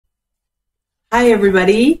Hi,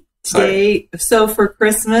 everybody. Today, so for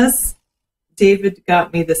Christmas, David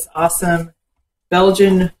got me this awesome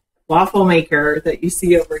Belgian waffle maker that you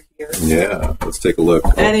see over here. Yeah, let's take a look.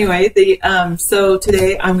 Anyway, so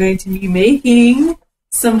today I'm going to be making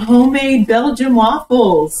some homemade Belgian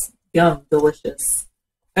waffles. Yum, delicious.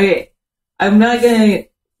 Okay, I'm not going to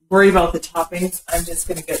worry about the toppings. I'm just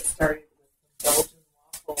going to get started with Belgian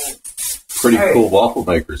waffles. Pretty cool waffle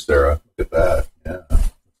maker, Sarah. Look at that. Yeah,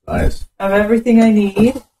 nice. I have everything I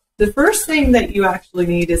need. The first thing that you actually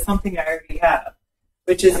need is something I already have,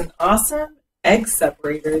 which is an awesome egg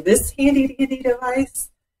separator. This handy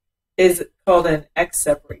device is called an egg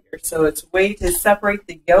separator. So it's a way to separate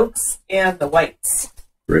the yolks and the whites.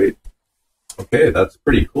 Great. Okay, that's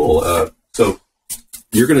pretty cool. So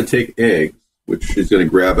you're going to take eggs, which she's going to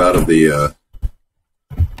grab out of the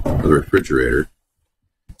refrigerator.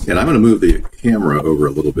 And I'm going to move the camera over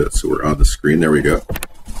a little bit so we're on the screen. There we go.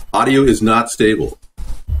 Audio is not stable.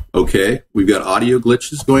 Okay, we've got audio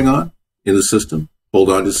glitches going on in the system. Hold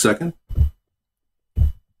on just a second.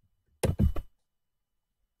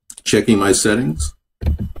 Checking my settings.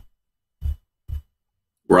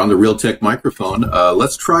 We're on the Realtek microphone.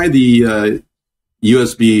 Let's try the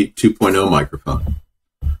USB 2.0 microphone.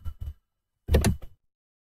 Okay,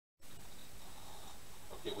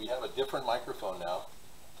 we have a different microphone now.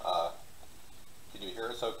 Can you hear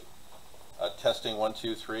us okay? Testing 1,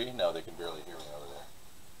 2, 3. No, they can barely hear me over there.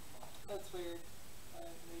 That's weird.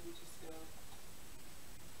 Maybe just go.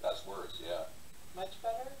 That's worse, yeah. Much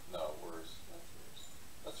better? No, worse. That's worse.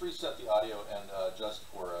 Let's reset the audio and adjust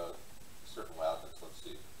for a certain loudness. Let's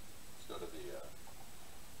see. Let's go to the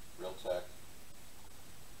Realtek.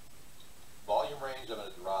 Volume range, I'm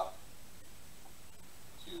going to drop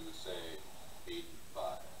to, say,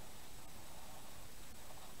 85.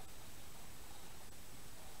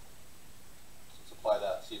 Let's apply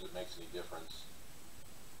that and see if it makes any difference.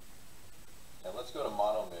 And let's go to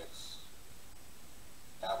mono mix,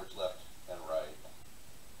 average left and right.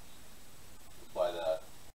 Apply that.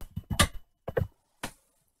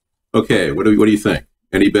 Okay, what do you think?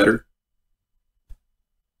 Any better?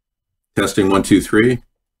 Testing 1, 2, 3.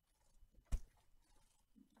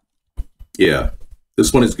 Yeah,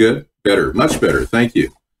 this one is good. Better, much better. Thank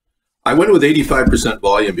you. I went with 85%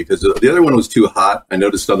 volume because the other one was too hot. I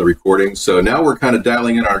noticed on the recording. So now we're kind of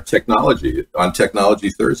dialing in our technology on Technology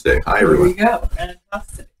Thursday. Hi, everyone. There you go.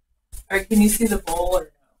 Fantastic. All right, can you see the bowl or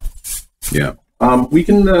no? Yeah. We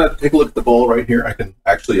can take a look at the bowl right here. I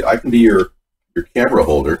can be your camera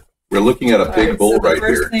holder. We're looking at a big bowl right here.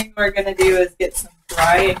 The first thing we're going to do is get some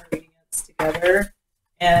dry ingredients together.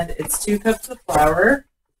 And it's 2 cups of flour.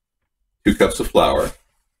 2 cups of flour.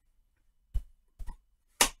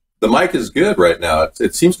 The mic is good right now.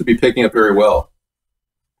 It seems to be picking up very well.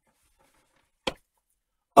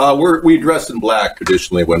 We dress in black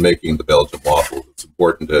traditionally when making the Belgian waffles. It's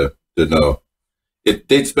important to know. It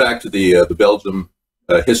dates back to the Belgium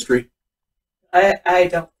history. I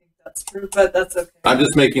don't think that's true, but that's okay. I'm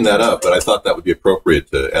just making that up, but I thought that would be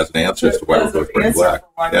appropriate as an answer as to why we're both wearing black.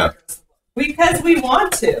 Yeah. Because we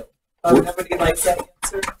want to. Nobody likes that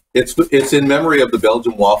answer. It's in memory of the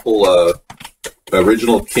Belgian waffle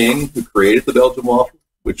original king who created the Belgian waffle,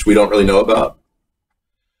 which we don't really know about.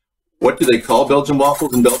 What do they call Belgian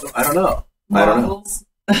waffles in Belgium? I don't know. Waffles.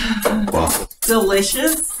 I don't know. Waffles.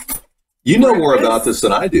 Delicious. You know more about this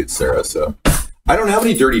than I do, Sarah. So I don't have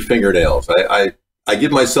any dirty fingernails. I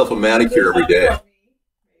give myself a manicure every day.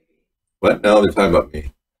 What? No, they're talking about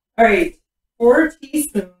me. All right. 4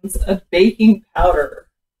 teaspoons of baking powder.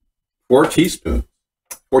 4 teaspoons.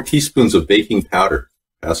 4 teaspoons of baking powder.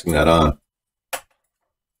 Passing that on.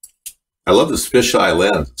 I love this fisheye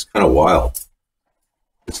lens. It's kind of wild.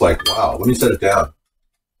 It's like, wow. Let me set it down.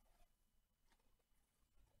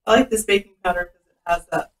 I like this baking powder because it has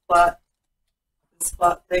that flat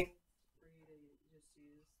thing.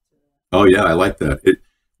 Oh, yeah, I like that.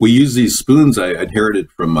 We use these spoons I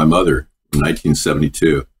inherited from my mother in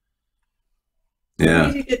 1972.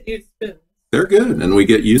 Yeah. You get used spoons. They're good, and we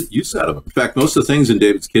get use out of them. In fact, most of the things in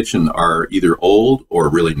David's kitchen are either old or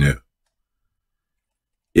really new.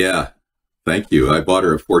 Yeah. Thank you. I bought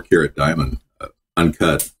her a 4-carat diamond,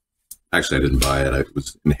 uncut. Actually, I didn't buy it. It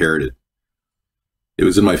was inherited. It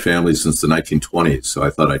was in my family since the 1920s, so I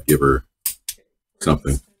thought I'd give her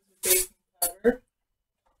something.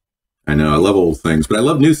 I know. I love old things, but I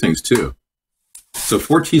love new things, too. So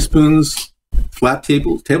 4 teaspoons, flat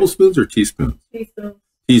tablespoons or teaspoons? Teaspoons.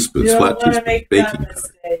 Teaspoons, flat teaspoons, baking powder.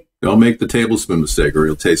 Don't make the tablespoon mistake or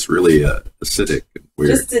it'll taste really acidic and weird.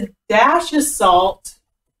 Just a dash of salt.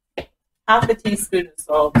 Half a teaspoon of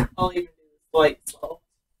salt. I'll even do light salt.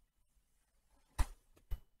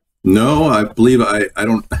 No, I believe I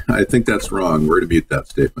don't. I think that's wrong. We're to mute that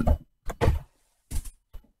statement.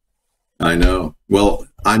 I know. Well,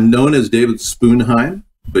 I'm known as David Spoonheim,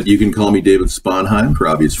 but you can call me David Sponheim for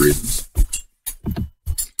obvious reasons.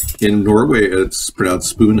 In Norway, it's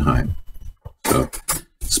pronounced Spoonheim. So,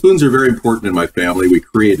 spoons are very important in my family. We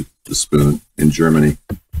created the spoon in Germany.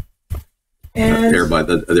 And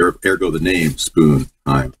ergo the name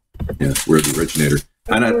Spoonheim. Yes, we're the originator.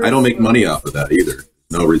 And I don't make money off of that either.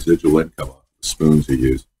 No residual income off the spoons we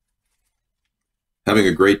use. Having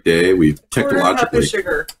a great day. We've technologically.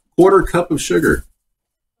 Quarter cup of sugar.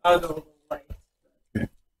 I'll go a little light. Okay.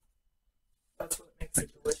 That's what makes it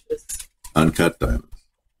delicious. Uncut diamonds.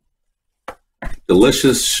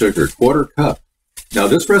 Delicious sugar, quarter cup. Now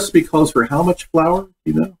this recipe calls for how much flour?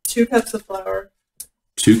 Do you know? 2 cups of flour.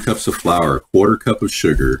 2 cups of flour, quarter cup of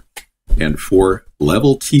sugar, and 4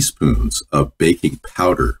 level teaspoons of baking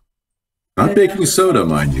powder. Not baking soda,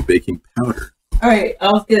 mind you, baking powder. All right,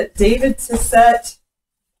 I'll get David to set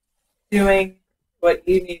doing what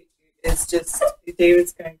you need is just,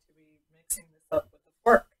 David's going to be mixing this up with a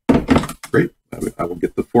fork. Great. I will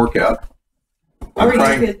get the fork out. Or you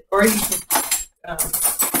can do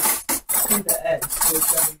the edge.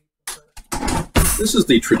 This is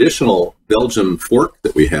the traditional Belgian fork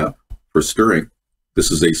that we have for stirring.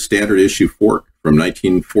 This is a standard issue fork from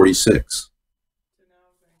 1946. So now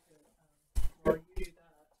I'm going to, you do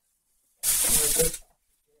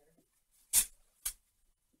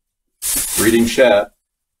that. Reading chat.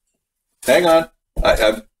 Hang on.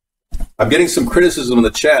 I'm getting some criticism in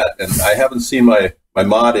the chat, and I haven't seen my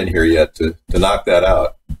mod in here yet to knock that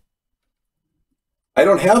out. I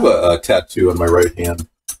don't have a tattoo on my right hand.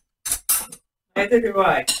 Neither do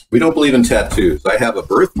I. We don't believe in tattoos. I have a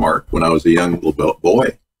birthmark when I was a young little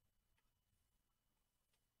boy.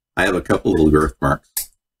 I have a couple little birthmarks.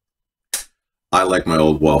 I like my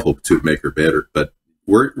old waffle maker better, but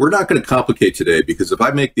we're not going to complicate today, because if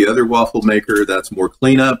I make the other waffle maker, that's more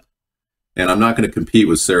cleanup, and I'm not going to compete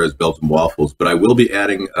with Sarah's Belgian waffles, but I will be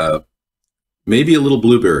adding maybe a little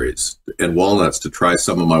blueberries and walnuts to try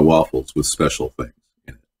some of my waffles with special things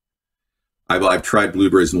in it. I've tried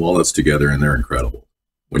blueberries and walnuts together, and they're incredible.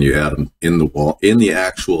 When you add them in the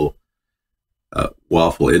actual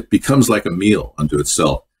waffle, it becomes like a meal unto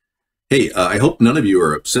itself. Hey, I hope none of you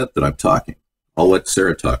are upset that I'm talking. I'll let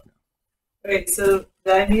Sarah talk now. Okay, so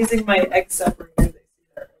I'm using my egg separator. They see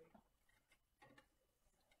that,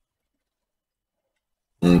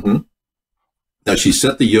 right? Mm-hmm. Now she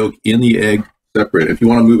set the yolk in the egg separator. If you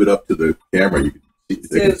want to move it up to the camera, you can see,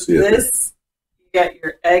 they can see it. This, you got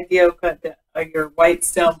your egg yolk, your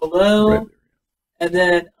whites down below, right there. And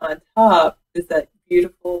then on top is that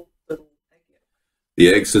beautiful little egg yolk. The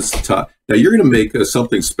egg sits at the top. Now you're going to make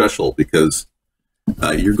something special, because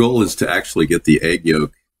your goal is to actually get the egg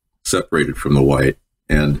yolk separated from the white,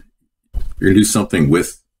 and you're going to do something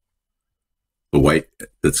with the white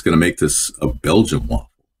that's going to make this a Belgian waffle.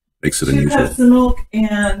 Makes it 2 unusual. cups of milk,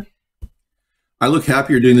 and I look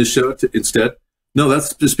happier doing this show instead. No,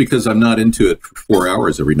 that's just because I'm not into it for 4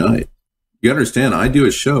 hours every night. You understand, I do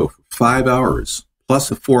a show for 5 hours,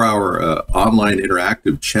 plus a 4-hour online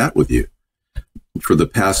interactive chat with you for the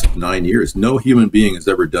past 9 years. No human being has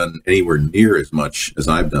ever done anywhere near as much as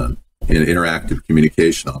I've done in interactive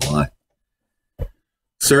communication online.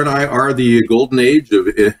 Sarah and I are the golden age of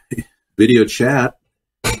video chat.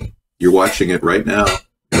 You're watching it right now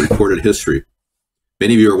in recorded history.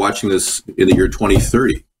 Many of you are watching this in the year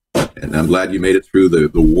 2030, and I'm glad you made it through the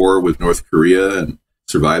war with North Korea and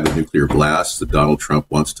survived the nuclear blast that Donald Trump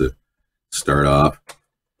wants to start off.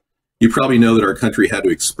 You probably know that our country had to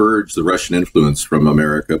expurge the Russian influence from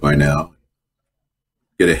America by now,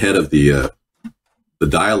 get ahead of the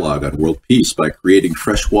dialogue on world peace by creating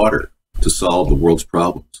fresh water to solve the world's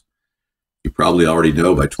problems. You probably already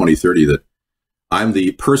know by 2030 that I'm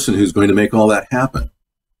the person who's going to make all that happen.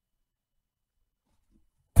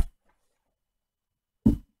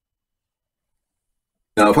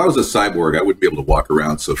 Now, if I was a cyborg, I wouldn't be able to walk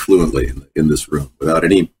around so fluently in this room without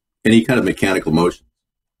any kind of mechanical motion.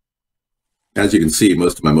 As you can see,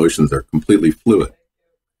 most of my motions are completely fluid.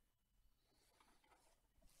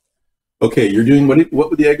 Okay, you're doing what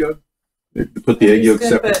with the egg yolk? Put the egg yolk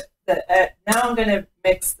separate. Now I'm going to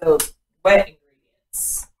mix the wet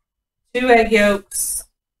ingredients. 2 egg yolks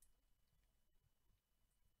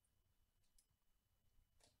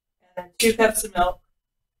and 2 cups of milk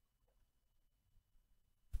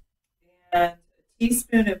and a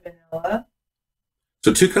teaspoon of vanilla.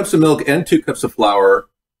 So 2 cups of milk and 2 cups of flour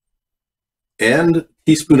and a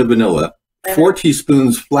teaspoon of vanilla, 4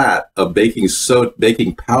 teaspoons flat of baking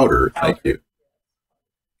powder, thank you,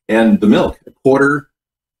 and the milk, a quarter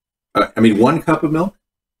I mean, 1 cup of milk?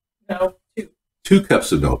 No, 2. 2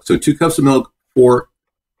 cups of milk. So 2 cups of milk, 4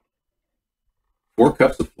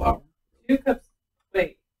 cups of flour. 2 cups.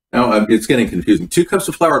 Wait. No, it's getting confusing. 2 cups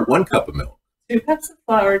of flour and 1 cup of milk. 2 cups of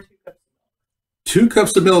flour, 2 cups of milk. 2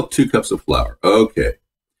 cups of milk, 2 cups of flour. Okay.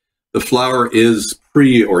 The flour is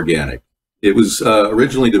pre-organic. It was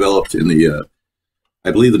originally developed in the,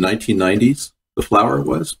 I believe, the 1990s. The flour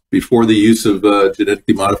was before the use of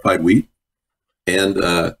genetically modified wheat, and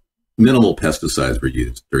minimal pesticides were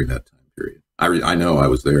used during that time period. I know, I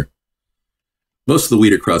was there. Most of the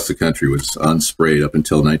wheat across the country was unsprayed up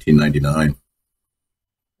until 1999.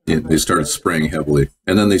 And they started spraying heavily,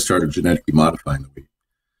 and then they started genetically modifying the wheat.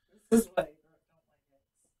 This is why I don't like it.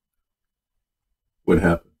 What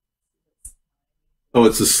happened? Oh,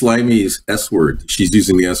 it's a slimy S word. She's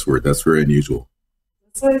using the S word. That's very unusual.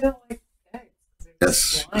 That's why I don't like eggs.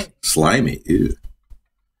 That's slimy. Ew.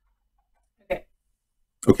 Okay.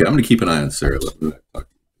 Okay, I'm going to keep an eye on Sarah.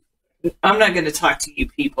 I'm not going to talk to you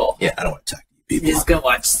people. Yeah, I don't want to talk to you people. I'm just going to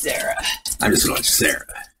watch Sarah. I'm just going to watch Sarah.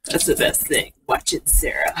 That's the best thing. Watching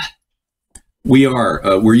Sarah.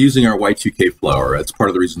 We're using our Y2K flour. That's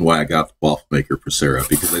part of the reason why I got the waffle maker for Sarah,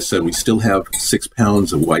 because I said we still have 6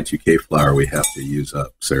 pounds of Y2K flour we have to use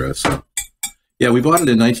up, Sarah. So, yeah, we bought it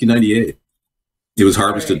in 1998. It was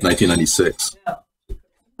harvested in 1996.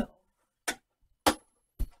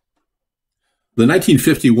 The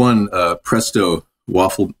 1951 Presto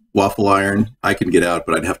waffle iron, I can get out,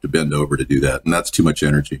 but I'd have to bend over to do that, and that's too much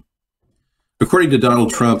energy. According to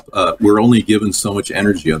Donald Trump, we're only given so much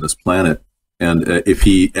energy on this planet. And if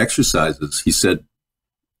he exercises, he said,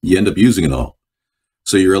 you end up using it all.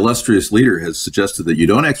 So your illustrious leader has suggested that you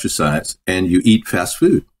don't exercise and you eat fast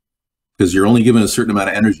food because you're only given a certain amount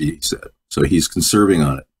of energy, he said. So he's conserving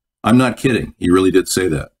on it. I'm not kidding. He really did say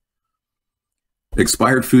that.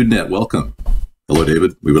 Expired Food Net, welcome. Hello,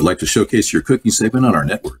 David. We would like to showcase your cooking segment on our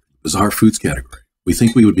network, Bizarre Foods category. We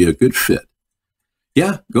think we would be a good fit.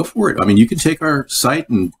 Yeah, go for it. I mean, you can take our site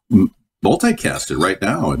and multicast it right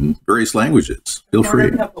now in various languages. Feel free.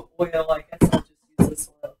 A cup of oil. I guess I'll just use this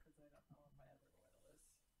oil because I don't know what my other oil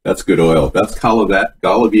is. That's good oil. That's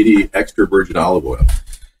Galaviti extra virgin olive oil.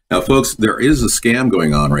 Now, folks, there is a scam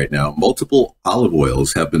going on right now. Multiple olive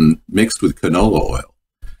oils have been mixed with canola oil.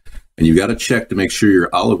 And you got to check to make sure your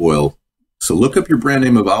olive oil. So look up your brand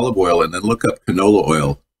name of olive oil and then look up canola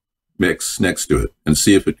oil mix next to it and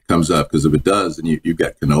see if it comes up. Because if it does, then you've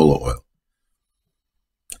got canola oil.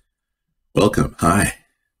 Welcome. Hi.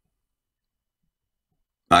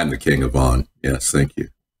 I'm the king of Vaughn. Yes, thank you.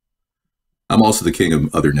 I'm also the king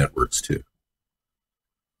of other networks, too.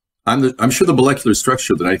 I'm sure the molecular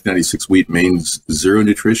structure of the 1996 wheat means zero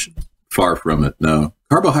nutrition. Far from it, no.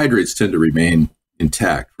 Carbohydrates tend to remain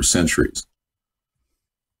intact for centuries.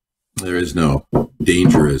 There is no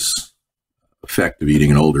dangerous effect of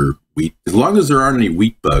eating an older wheat. As long as there aren't any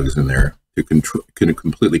wheat bugs in there to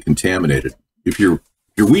completely contaminate it. If your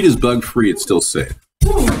wheat is bug-free, it's still safe.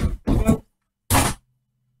 Oh,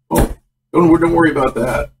 don't worry about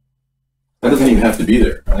that. That doesn't even have to be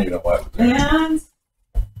there. I don't even know why it's there. And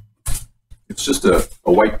it's just a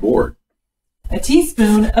white board. a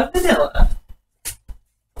teaspoon of vanilla.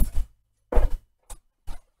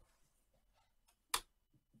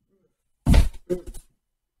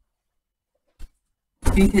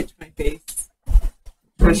 Let me hitch my face.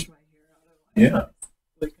 Brush my hair out of my Yeah.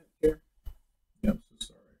 Like up here. Yeah, I'm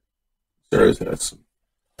so sorry. Sarah's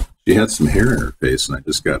she had some hair in her face, and I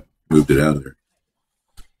just moved it out of there.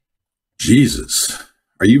 Jesus.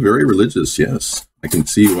 Are you very religious? Yes. I can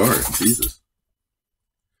see you are. Jesus.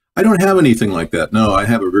 I don't have anything like that. No, I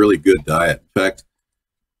have a really good diet. In fact,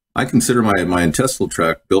 I consider my intestinal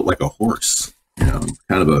tract built like a horse. You know,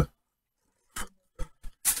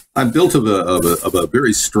 I'm built of a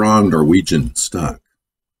very strong Norwegian stock.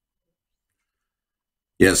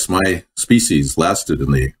 Yes, my species lasted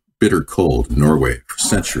in the bitter cold in Norway for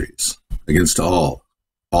centuries against all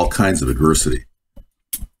kinds of adversity.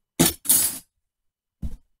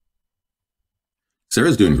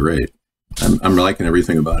 Sarah's doing great. I'm liking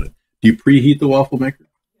everything about it. Do you preheat the waffle maker?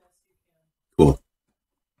 Cool.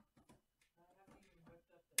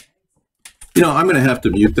 You know, I'm going to have to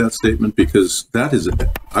mute that statement because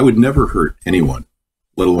I would never hurt anyone,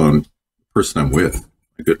 let alone the person I'm with.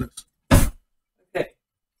 My goodness. Okay.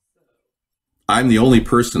 I'm the only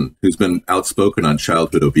person who's been outspoken on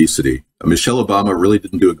childhood obesity. Michelle Obama really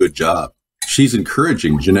didn't do a good job. She's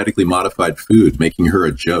encouraging genetically modified food, making her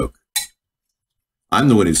a joke. I'm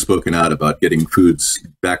the one who's spoken out about getting foods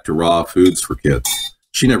back to raw foods for kids.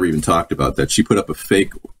 She never even talked about that. She put up a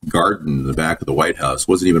fake garden in the back of the White House. It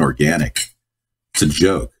wasn't even organic. It's a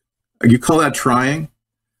joke. You call that trying?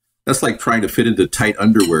 That's like trying to fit into tight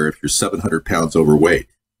underwear if you're 700 pounds overweight.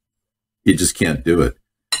 You just can't do it.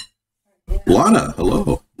 Lana,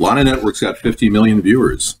 hello. Lana Network's got 50 million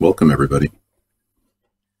viewers. Welcome, everybody.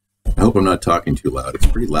 I hope I'm not talking too loud. It's a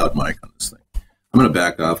pretty loud mic on this thing. I'm going to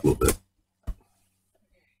back off a little bit.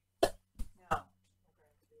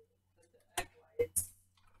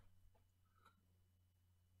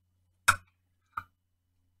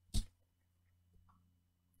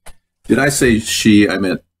 Did I say she? I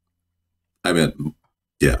meant,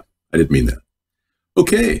 yeah, I didn't mean that.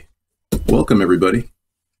 Okay. Welcome, everybody.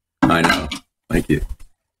 I know. Thank you.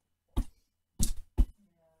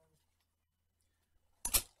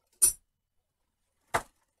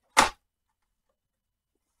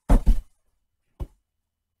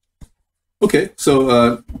 Okay,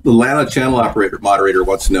 so the Lana channel moderator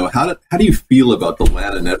wants to know, how do you feel about the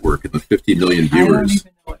Lana network and the 50 million viewers? I don't even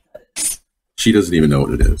know what that is. She doesn't even know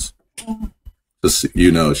what it is. Just, you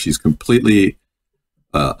know, she's completely...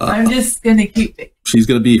 I'm just going to keep it. She's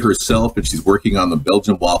going to be herself, and she's working on the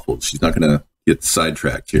Belgian Waffles. She's not going to get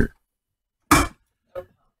sidetracked here.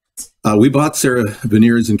 We bought Sarah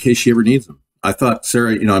veneers in case she ever needs them. I thought,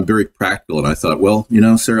 Sarah, you know, I'm very practical, and I thought, well, you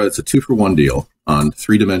know, Sarah, it's a 2-for-1 deal on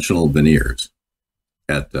 3-dimensional veneers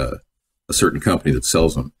at a certain company that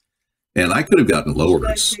sells them. And I could have gotten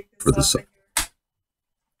lowers for the site.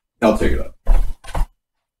 I'll take it up.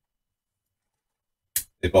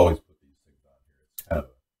 They've always put these things on here. It's kind of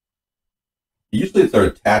usually they're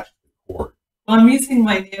attached to the cord. Well, I'm using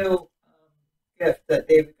my new gift that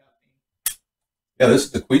David got me. Yeah, this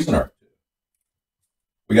is the Cuisinart.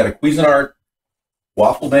 We got a Cuisinart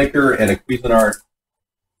waffle maker and a Cuisinart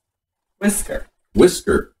whisker.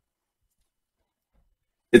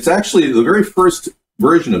 It's actually the very first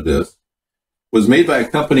version of this was made by a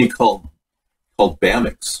company called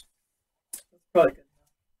Bamix. That's probably good.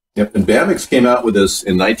 Yep, and Bamix came out with this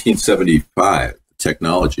in 1975,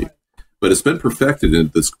 technology, but it's been perfected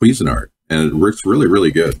into this Cuisinart, and it works really,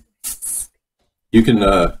 really good. You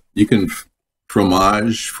can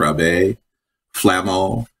fromage, frappé,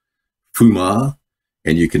 flamand, fuma,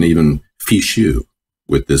 and you can even fichu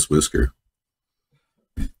with this whisker.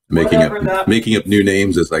 Making up new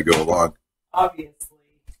names as I go along. Obviously.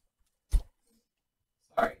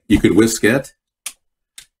 Sorry. You could whisk it,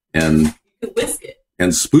 and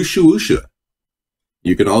spoosha-woosha.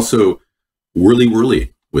 You can also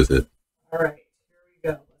whirly with it. All right, here we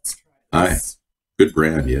go. Let's try this. Good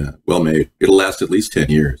brand, yeah. Well made. It'll last at least 10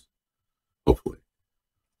 years, hopefully.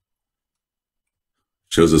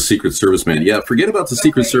 Shows a Secret Service man. Yeah, forget about the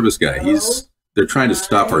Secret Service guy. They're trying to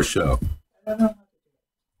stop our show. I don't know how to do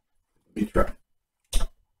Let me try.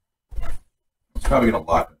 It's probably going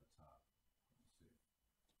to lock it.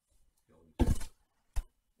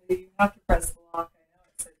 You have to press the lock. I know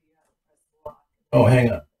it said you have to press the lock. Oh,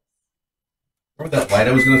 hang on. Remember that light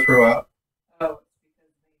I was going to throw out? Oh, it's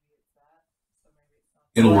because maybe it's that. So maybe it's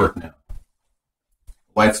not. It'll work now.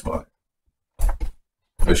 Light spot.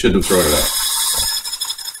 I shouldn't have thrown it out.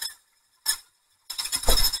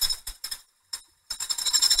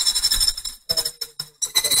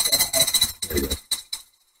 There you go.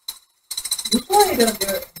 You probably don't do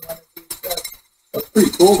it in one of these steps. That's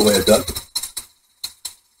pretty cool the way it does it.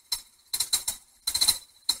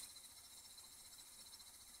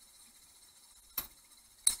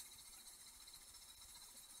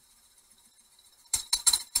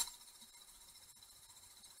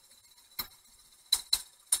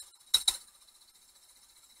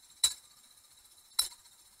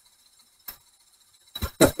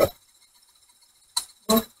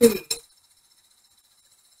 Let's see.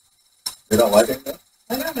 They don't like it?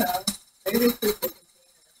 I don't know. Maybe it's just the container.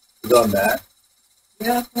 Is it on that?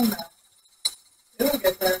 Yeah, it's on that. It'll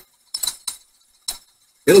get there.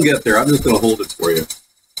 It'll get there. I'm just going to hold it for you.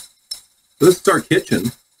 So this is our kitchen.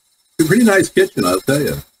 It's a pretty nice kitchen, I'll tell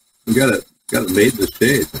you. We got it made in the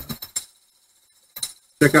shade.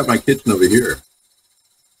 Check out my kitchen over here.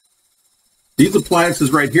 These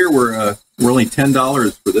appliances right here were only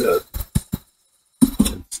 $10 for this.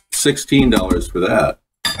 $16 for that.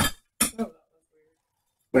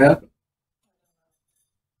 What happened?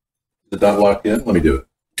 Is it not locked in? Let me do it.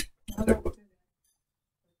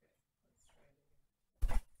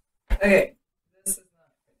 Okay. This is not.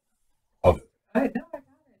 I'll do it. I got it.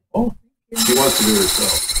 Oh, she wants to do it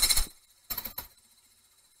herself.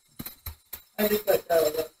 I just let go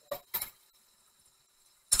of it.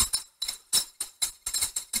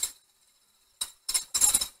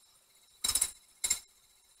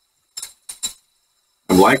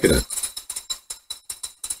 I'm liking it.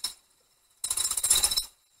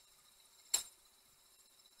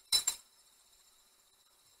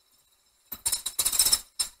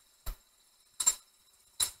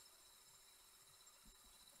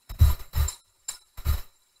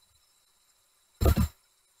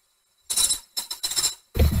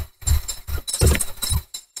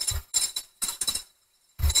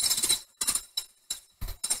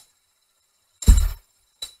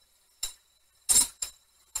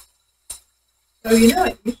 So you know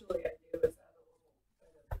what usually I do is add a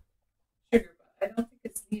little bit of sugar, but I don't think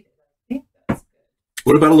it's needed. I think that's good.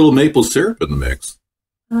 What about a little maple syrup in the mix?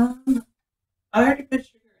 I already put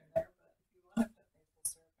sugar in there, but if you want to put maple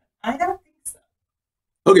syrup in, I don't think so.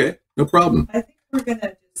 Okay, no problem. I think we're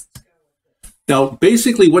gonna just go with it. Now,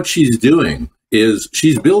 basically what she's doing is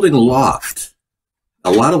she's building a loft, a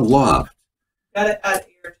lot of loft. Gotta add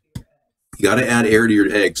air to your eggs. You got to add air to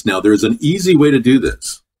your eggs. Now, there's an easy way to do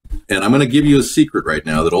this. And I'm going to give you a secret right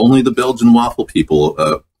now that only the Belgian waffle people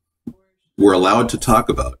were allowed to talk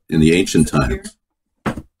about in the ancient times.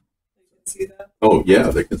 You can see that? Oh, yeah,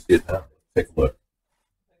 they can see it now. Take a look.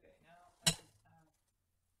 Okay,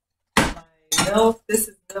 now I can add my milk. This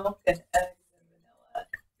is milk and eggs and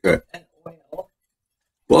vanilla. Okay. And oil.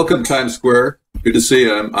 Welcome, Times Square. Good to see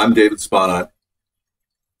you. I'm David Spanot.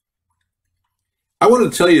 I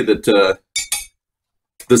wanted to tell you that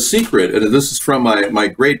the secret, and this is from my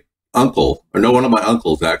great uncle, or no, one of my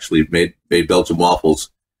uncles actually made Belgian waffles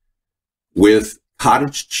with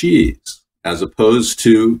cottage cheese as opposed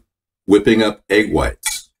to whipping up egg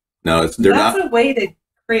whites. Now, that's a way to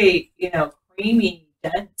create, creamy,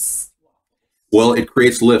 dense waffles. Well, it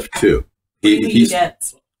creates lift too.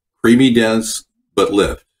 Dense. Creamy, dense, but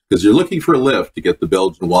lift. Because you're looking for a lift to get the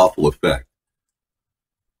Belgian waffle effect.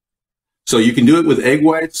 So you can do it with egg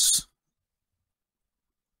whites.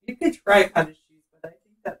 You could try cottage cheese, but I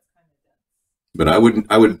think that's kind of dense. But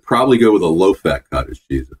I would probably go with a low-fat cottage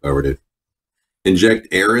cheese if I were to inject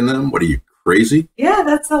air in them. What are you, crazy? Yeah,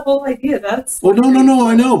 that's the whole idea. Well, no,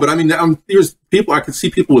 I know. But I mean, there's people, I can see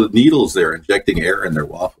people with needles there injecting air in their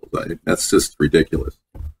waffles. That's just ridiculous.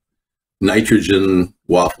 Nitrogen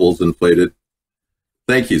waffles inflated.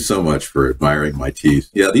 Thank you so much for admiring my teeth.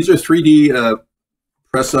 Yeah, these are 3D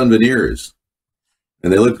press-on veneers.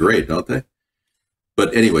 And they look great, don't they?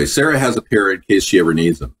 But anyway, Sarah has a pair in case she ever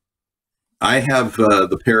needs them. I have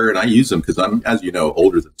the pair, and I use them because I'm, as you know,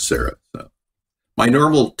 older than Sarah. So my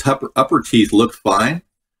normal upper teeth look fine,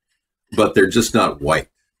 but they're just not white.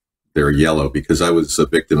 They're yellow because I was a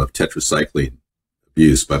victim of tetracycline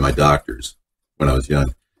abuse by my doctors when I was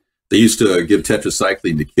young. They used to give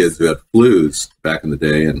tetracycline to kids who had flus back in the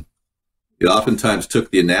day, and it oftentimes took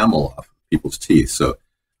the enamel off people's teeth. So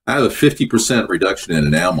I have a 50% reduction in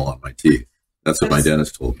enamel on my teeth. That's what my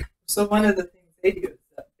dentist told me. So one of the things they do is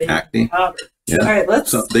that they acne. Powder. Yeah. All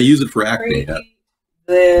right, they use it for acne. Yeah.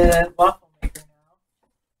 The waffle maker now.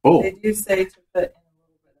 Oh. They do say to put in a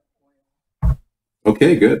little bit of oil.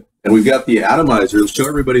 Okay, good. And we've got the atomizer. Let's show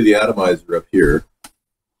everybody the atomizer up here.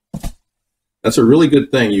 That's a really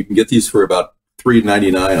good thing. You can get these for about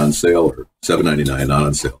 $3.99 on sale or $7.99 not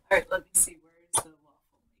on sale. All right, let me see. Where's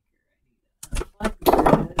the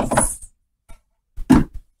waffle maker?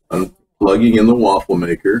 Unplugging in the waffle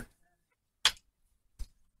maker.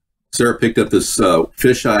 Sarah picked up this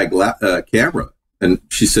fisheye camera, and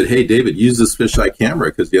she said, "Hey, David, use this fisheye camera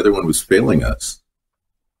because the other one was failing us."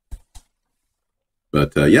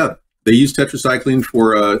 But yeah, they use tetracycline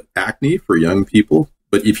for acne for young people.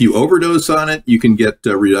 But if you overdose on it, you can get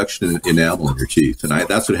a reduction in enamel in your teeth. And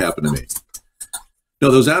that's what happened to me.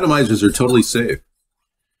 No, those atomizers are totally safe.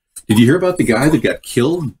 Did you hear about the guy that got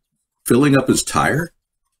killed filling up his tire?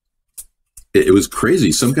 It was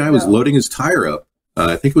crazy. Some guy was loading his tire up.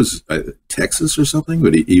 I think it was Texas or something.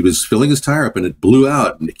 But he was filling his tire up and it blew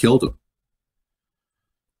out and it killed him.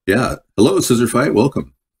 Yeah. Hello, Scissor Fight.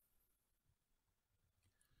 Welcome.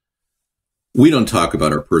 We don't talk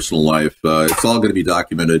about our personal life. It's all going to be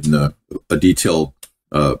documented in a detailed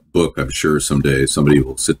book, I'm sure someday. Somebody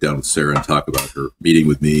will sit down with Sarah and talk about her meeting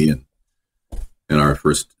with me and our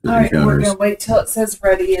first encounters. All right, we're going to wait till it says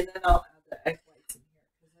ready, and then I'll add the egg whites in here.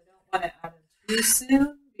 Because I don't want to add them too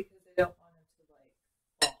soon, because I don't want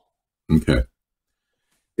them to,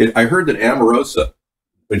 fall. Okay. I heard that Omarosa,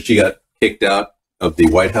 when she got kicked out of the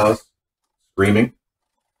White House, screaming,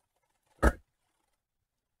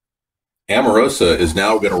 Omarosa is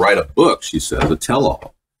now going to write a book, she says, a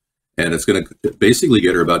tell-all. And it's going to basically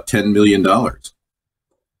get her about $10 million.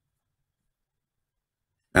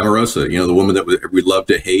 Omarosa, the woman that we love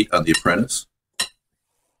to hate on The Apprentice.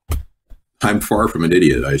 I'm far from an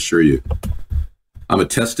idiot, I assure you. I'm a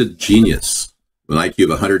tested genius with an IQ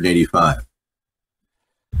of 185.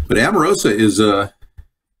 But Omarosa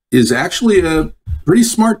is actually a pretty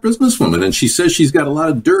smart businesswoman, and she says she's got a lot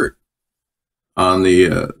of dirt on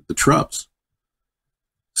the Trumps.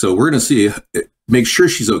 So we're going to see, make sure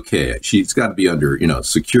she's okay. She's got to be under,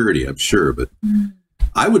 security, I'm sure. But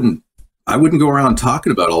I wouldn't go around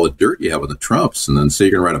talking about all the dirt you have on the Trumps and then say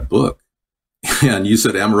you're going to write a book. And you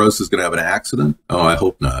said Omarosa is going to have an accident? Oh, I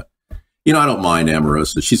hope not. You know, I don't mind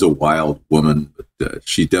Amorosa. She's a wild woman, but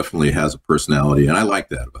she definitely has a personality, and I like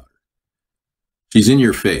that about her. She's in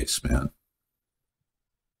your face, man.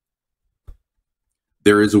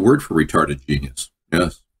 There is a word for retarded genius.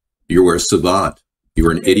 Yes. You are a savant. You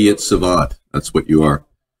are an idiot savant. That's what you are.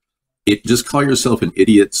 Just call yourself an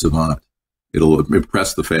idiot savant. It'll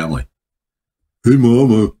impress the family. Hey,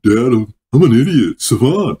 Mama, Dad, I'm an idiot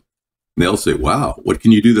savant. And they'll say, wow, what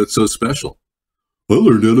can you do that's so special? I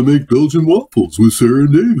learned how to make Belgian waffles with Sarah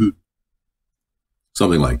and David.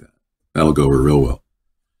 Something like that. That'll go over real well.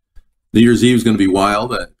 New Year's Eve is going to be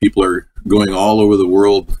wild. People are going all over the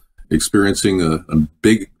world experiencing a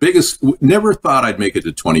biggest, never thought I'd make it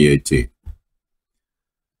to 2018.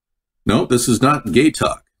 No, this is not gay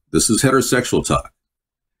talk. This is heterosexual talk.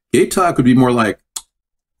 Gay talk would be more like,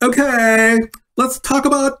 okay, let's talk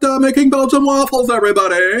about making Belgian waffles,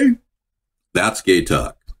 everybody. That's gay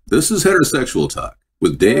talk. This is heterosexual talk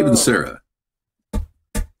with Dave and Sarah.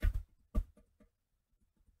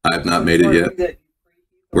 I have not made it yet.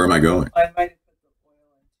 Where am I going? I might have put the oil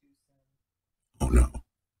in too soon. Oh, no.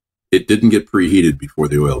 It didn't get preheated before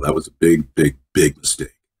the oil. That was a big, big, big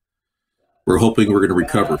mistake. We're hoping we're going to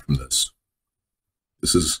recover from this.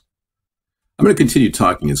 I'm going to continue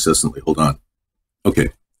talking incessantly. Hold on. Okay.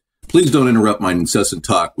 Please don't interrupt my incessant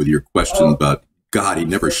talk with your question about, God, he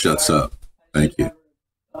never shuts up. Thank you.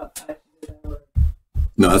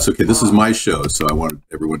 No, that's okay. This is my show, so I want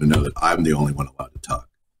everyone to know that I'm the only one allowed to talk.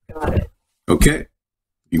 Got it. Okay.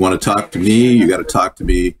 You want to talk to me, you got to talk to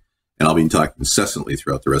me, and I'll be talking incessantly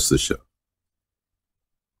throughout the rest of the show.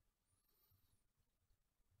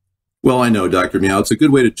 Well, I know, Dr. Meow, it's a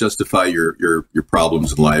good way to justify your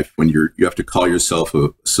problems in life when you have to call yourself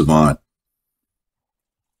a savant.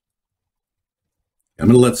 I'm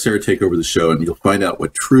going to let Sarah take over the show, and you'll find out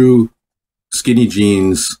what true skinny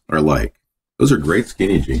jeans are like. Those are great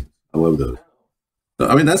skinny jeans. I love those.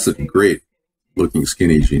 I mean, that's a great looking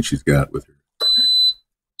skinny jean she's got with her.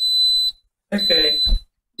 Okay.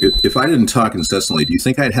 If I didn't talk incessantly, do you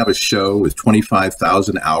think I'd have a show with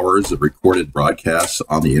 25,000 hours of recorded broadcasts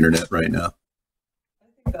on the internet right now? I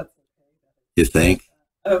think that's okay. You think?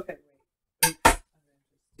 Okay.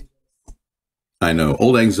 I know.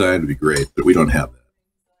 Old Anxiety would be great, but we don't have that.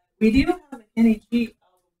 We do have a Kenny G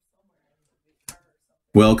album somewhere.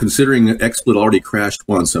 Well, considering XSplit already crashed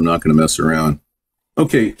once, I'm not going to mess around.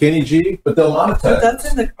 Okay, Kenny G, but they'll monetize. But that's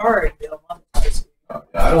in the card. They'll monetize. Oh,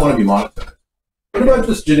 yeah, I don't want to be monetized. What about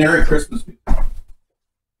just generic Christmas music? I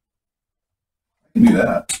can do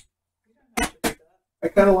that. I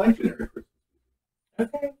kind of like generic Christmas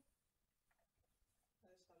music. Okay.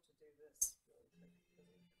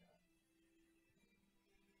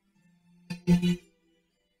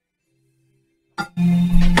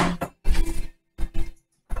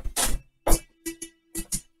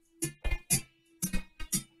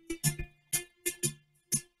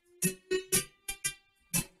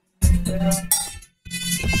 Yeah.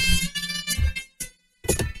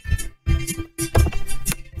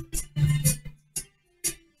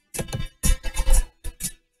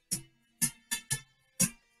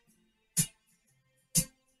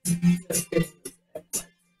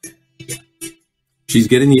 She's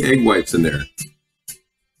getting the egg whites in there.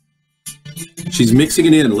 She's mixing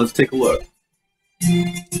it in. Let's take a look.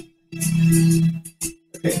 Okay,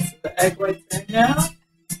 so the egg whites in now.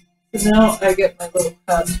 So now I get my little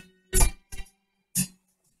cup.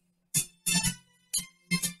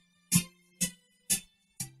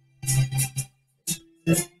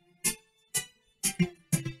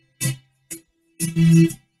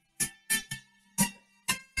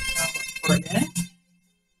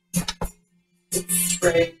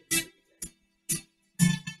 Spray.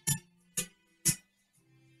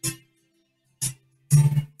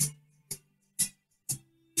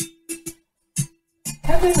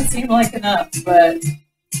 That doesn't seem like enough, but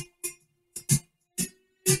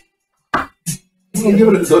we'll give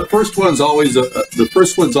it the first one's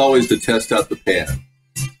always to test out the pan.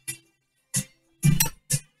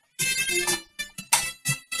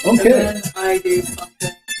 Okay. And then I do something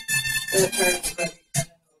that turns ready.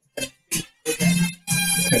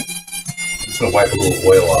 Okay. I'm just going to wipe a little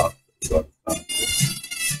oil off.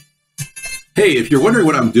 Hey, if you're wondering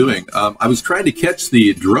what I'm doing, I was trying to catch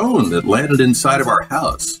the drone that landed inside of our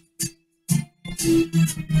house.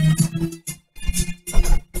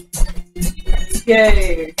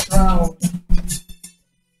 Yay, drone.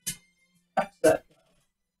 Catch that.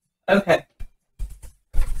 Okay.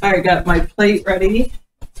 I got my plate ready.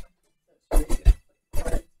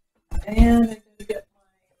 And I gotta get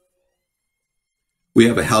we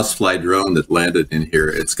have a housefly drone that landed in here.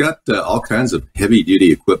 It's got all kinds of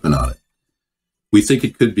heavy-duty equipment on it. We think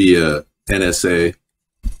it could be NSA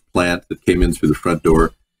plant that came in through the front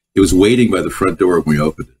door. It was waiting by the front door when we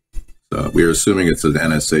opened it. So we are assuming it's an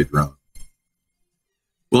NSA drone.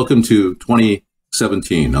 Welcome to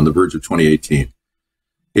 2017, on the verge of 2018.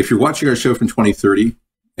 If you're watching our show from 2030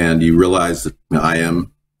 and you realize that I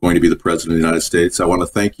am going to be the President of the United States, I want to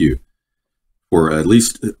thank you for at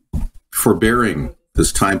least forbearing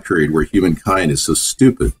this time period where humankind is so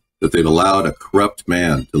stupid that they've allowed a corrupt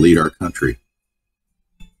man to lead our country.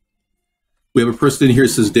 We have a person in here who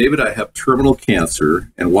says, David, I have terminal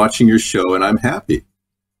cancer and watching your show, and I'm happy.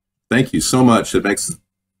 Thank you so much. It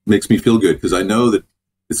makes me feel good because I know that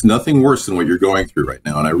it's nothing worse than what you're going through right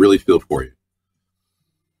now, and I really feel for you.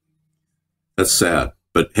 That's sad.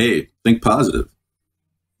 But hey, think positive.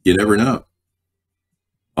 You never know.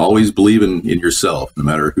 Always believe in yourself, no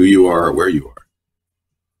matter who you are or where you are.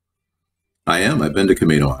 I've been to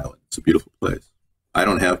Camino Island. It's a beautiful place. I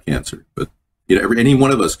don't have cancer, but you know, any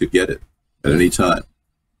one of us could get it at any time.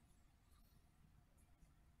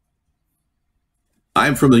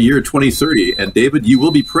 I'm from the year 2030, and David, you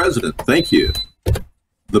will be president. Thank you.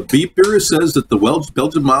 The beeper says that the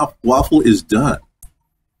Belgian waffle is done.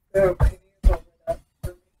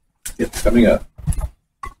 It's coming up.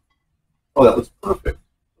 Oh, that looks perfect.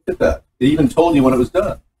 Look at that. It even told you when it was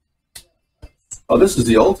done. Oh, this is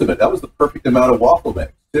the ultimate. That was the perfect amount of waffle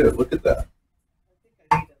mix, too. Look at that.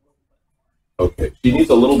 Okay, she needs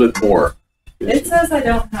a little bit more. It says I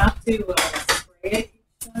don't have to spray it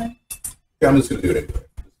each time. Okay, I'm just going to do it anyway.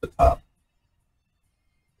 Just the top.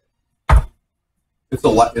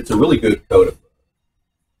 It's a really good coat of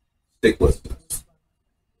sticklessness.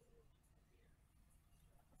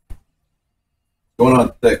 Going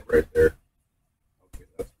on thick right there. Okay,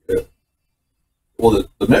 that's good. Well,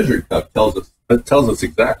 the measuring cup tells us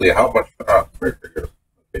exactly how much. Right here.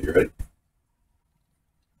 Okay, you ready?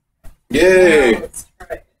 Yay! Let's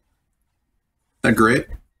try it. Isn't that great?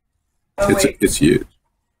 Oh, it's huge.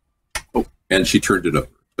 Oh, and she turned it over.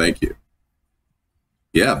 Thank you.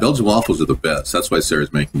 Yeah, Belgian waffles are the best. That's why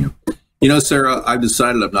Sarah's making them. You know, Sarah, I've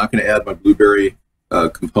decided I'm not going to add my blueberry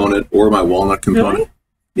component or my walnut component. Really?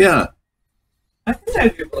 Yeah. I think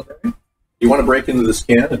I'd do blueberry. You want to break into this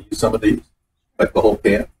can and use some of these? Like the whole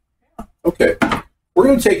can? Yeah. Okay. We're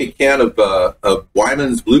going to take a can of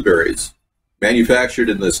Wyman's blueberries, manufactured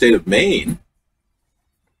in the state of Maine.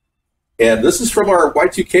 And this is from our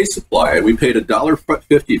Y2K supply. We paid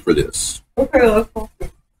 $1.50 for this. Okay, that's cool.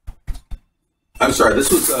 I'm sorry,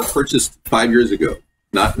 this was purchased 5 years ago,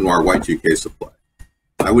 not in our Y2K supply.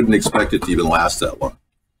 I wouldn't expect it to even last that long.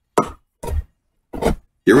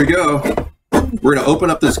 Here we go. We're going to open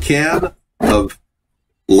up this can of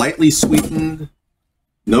lightly sweetened,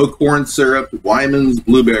 no corn syrup, Wyman's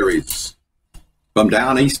blueberries from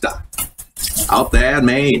down east, out there in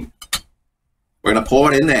Maine. We're going to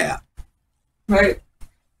pour it in there. Right.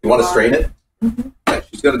 You want to strain it? Mm-hmm. Yeah,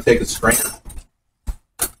 she's going to take a strainer.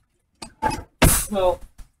 Well,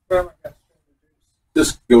 where am I going to strain the juice?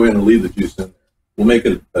 Just go in and leave the juice in there. We'll make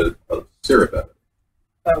a syrup out of it.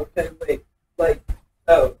 Oh, okay, wait.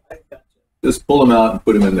 Oh, I got you. Just pull them out and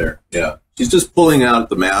put them in there. Yeah. She's just pulling out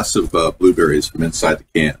the mass of blueberries from inside the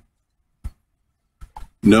can.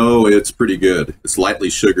 No, it's pretty good. It's lightly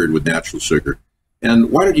sugared with natural sugar.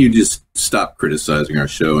 And why don't you just stop criticizing our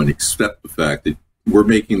show and accept the fact that we're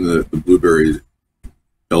making the blueberry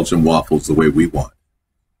Belgian waffles the way we want.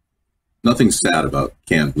 Nothing sad about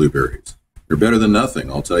canned blueberries. They're better than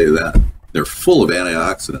nothing, I'll tell you that. They're full of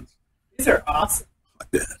antioxidants. These are awesome.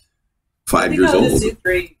 Like that. 5 years old. Just do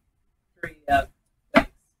three things.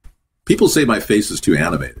 People say my face is too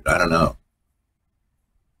animated. I don't know.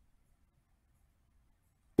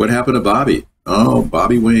 What happened to Bobby? Oh,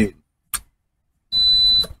 Bobby Wayne.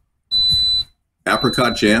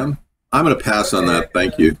 Apricot jam? I'm going to pass on that.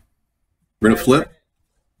 Thank you. We're going to flip?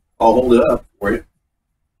 I'll hold it up for you.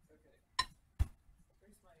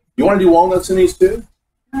 You want to do walnuts in these too?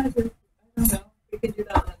 I don't know. We can do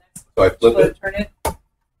that on the next one. So I flip it? Turn it.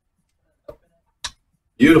 Open it.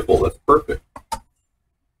 Beautiful. That's perfect.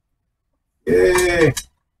 Yay.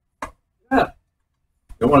 Yeah.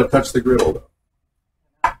 Don't want to touch the griddle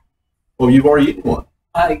though. Well, you've already eaten one.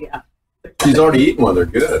 Yeah. She's already eaten one. They're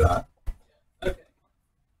good, huh?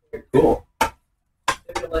 Okay. Cool. They're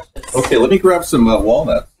delicious. Okay, let me grab some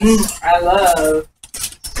walnuts. I love.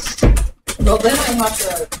 Well, then I have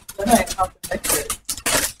to mix it.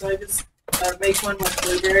 So I just make one with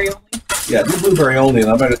blueberry only. Yeah, do blueberry only, and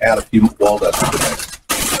I'm going to add a few walnuts to the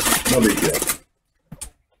mix. No big deal.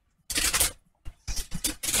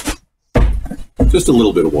 Just a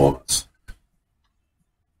little bit of walnuts.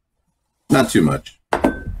 Not too much.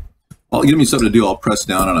 Give me something to do. I'll press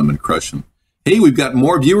down on them and crush them. Hey, we've got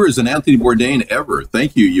more viewers than Anthony Bourdain ever.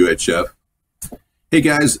 Thank you, UHF. Hey,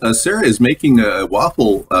 guys, Sarah is making a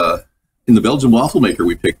waffle in the Belgian waffle maker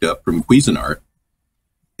we picked up from Cuisinart.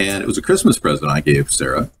 And it was a Christmas present I gave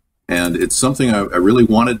Sarah. And it's something I really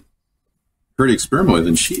wanted her to experiment with.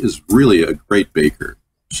 And she is really a great baker.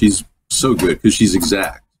 She's so good because she's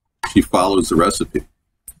exact. She follows the recipe.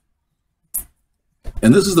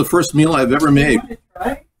 And this is the first meal I've ever made. You want to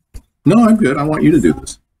try? No, I'm good. I want you to do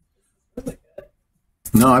this. Really good.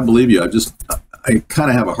 No, I believe you. I kind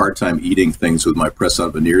of have a hard time eating things with my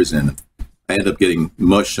press-on veneers in. I end up getting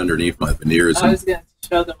mush underneath my veneers. I was going to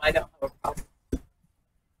show them I don't have a problem.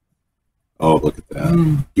 Oh, look at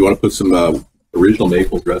that. You want to put some original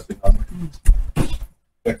maple dressing on there?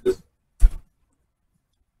 Check this.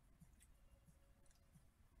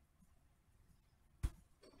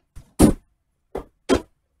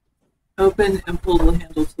 Open and pull the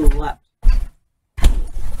handle to the left.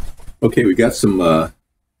 Okay, we got some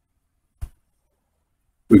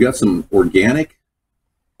organic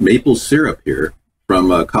maple syrup here from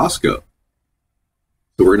Costco.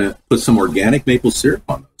 So we're going to put some organic maple syrup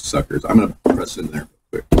on those suckers. I'm going to press in there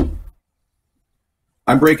real quick.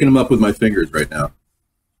 I'm breaking them up with my fingers right now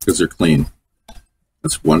because they're clean.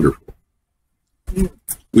 That's wonderful.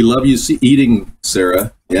 We love you eating,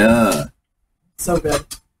 Sarah. Yeah. So good.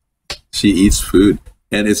 She eats food.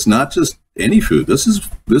 And it's not just any food. This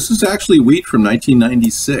is actually wheat from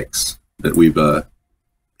 1996 that we've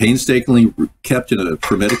painstakingly kept in a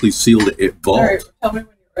hermetically sealed vault. All right, tell me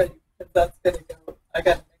when you're ready, because that's going to go. I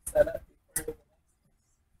got to mix that up before.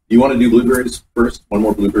 You want to do blueberries first? One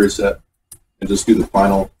more blueberry set? And just do the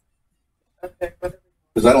final? Okay, whatever.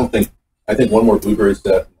 Because I think one more blueberry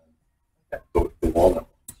set. Okay. Go with the walnut.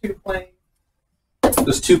 Two plain.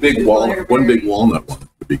 Just two big walnut. One big walnut one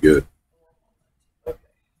would be good. Okay.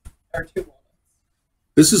 Or two walnuts.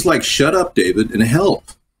 This is like shut up, David, and help.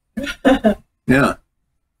 Yeah.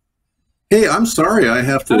 Hey, I'm sorry I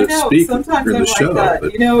have to speak sometimes during I'm the show. That.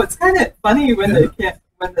 But, you know, it's kind of funny when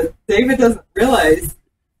the David doesn't realize,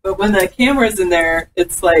 but when the camera's in there,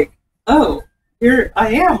 it's like, oh, here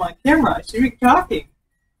I am on camera. I should be talking.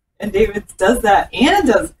 And David does that and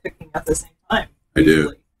does cooking at the same time. I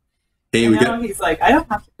do. Hey, and now he's like, I don't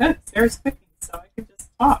have to cook. Sarah's cooking, so I can just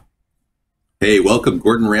talk. Hey, welcome.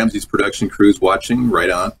 Gordon Ramsay's production crew's watching. Right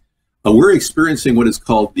on. We're experiencing what is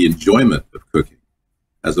called the enjoyment of cooking,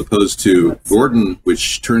 as opposed to Gordon,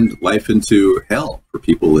 which turned life into hell for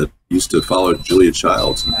people that used to follow Julia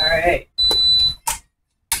Childs. All right.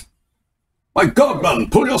 My God, man,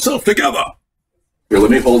 pull yourself together. Here,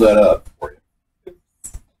 let me hold that up for you.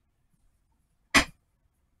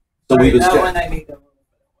 So Sorry, that one I need a little bit of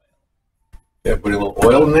oil. Yeah, put a little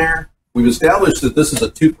oil in there. We've established that this is a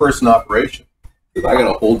two-person operation because I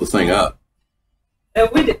got to hold the thing up.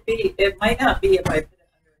 It might not be if I put it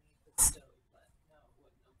underneath the stove.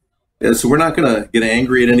 But no. Yeah, so we're not going to get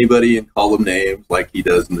angry at anybody and call them names like he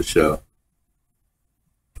does in the show.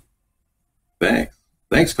 Thanks.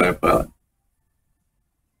 Thanks, Time Pilot.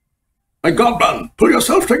 My God, man, pull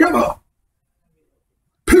yourself together.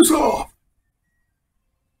 Piss off.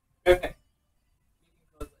 Okay.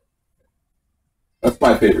 That's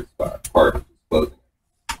my favorite part of closing.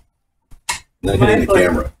 And then hitting the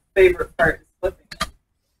camera. Favorite part is flipping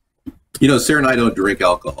it. You know, Sarah and I don't drink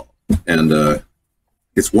alcohol. And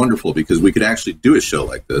it's wonderful because we could actually do a show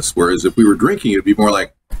like this. Whereas if we were drinking, it would be more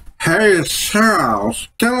like, hey, Charles,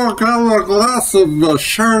 can I get a glass of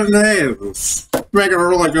Chardonnay? Make it a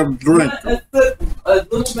really good drink. A little bit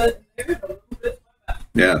there, a little bit back.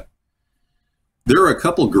 Yeah. There are a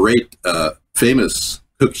couple great famous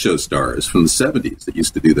cook show stars from the 70s that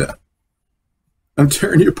used to do that. I'm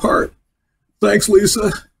tearing you apart. Thanks,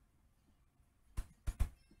 Lisa.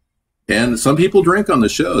 And some people drink on the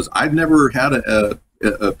shows. I've never had a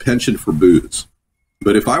penchant for booze.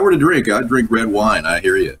 But if I were to drink, I'd drink red wine. I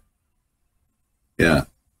hear you. Yeah.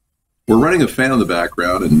 We're running a fan in the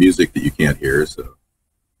background and music that you can't hear, so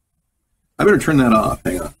I better turn that off.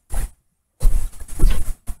 Hang on.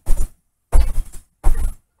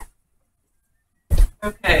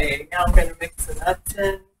 Okay, now I'm going to mix the nuts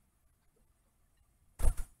in.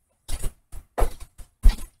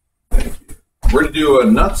 Thank you. We're going to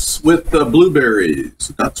do nuts with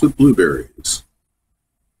blueberries. Nuts with blueberries.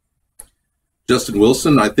 Justin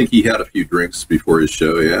Wilson, I think he had a few drinks before his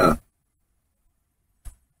show, yeah.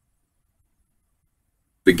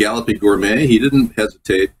 The Galloping Gourmet, he didn't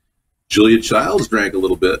hesitate. Julia Childs drank a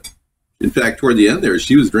little bit. In fact, toward the end there,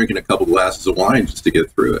 she was drinking a couple glasses of wine just to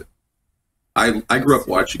get through it. I grew up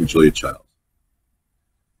watching Julia Childs.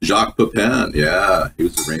 Jacques Pepin, yeah, he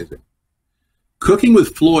was amazing. Cooking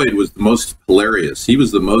with Floyd was the most hilarious. He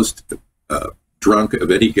was the most drunk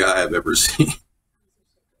of any guy I've ever seen.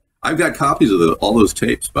 I've got copies of all those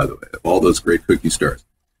tapes, by the way, of all those great cookie stars.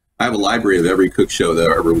 I have a library of every cook show that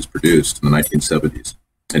ever was produced in the 1970s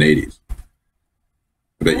and 80s.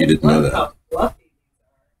 I bet you didn't know that.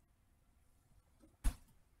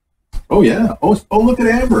 Oh, yeah. Oh, look at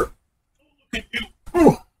Amber. Look at you.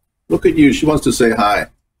 Oh, look at you. She wants to say hi.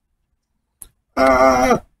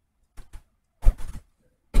 I'm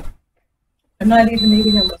not even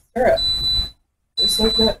eating them with syrup. They're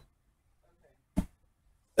so good.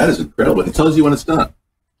 That is incredible. It tells you when it's done.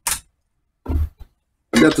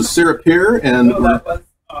 I've got the syrup here, and that was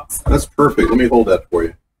awesome. That's perfect. Let me hold that for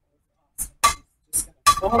you. Just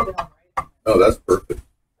gonna fall down right. Oh, that's perfect.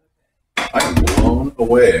 I am blown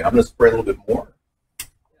away. I'm going to spray a little bit more.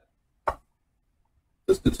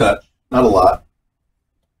 Just a touch, not a lot.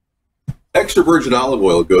 Extra virgin olive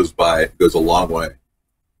oil goes a long way.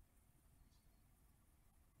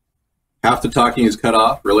 Half the talking is cut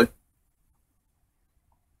off, really?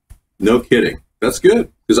 No kidding. That's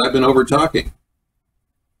good, because I've been over talking.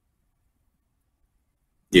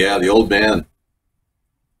 Yeah, the old man.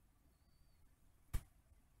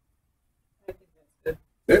 I think that's good.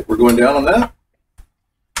 Okay, we're going down on that.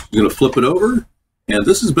 I'm going to flip it over. And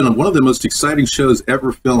this has been one of the most exciting shows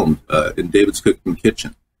ever filmed in David's Cooking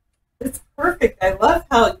Kitchen. It's perfect. I love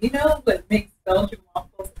how, what makes Belgian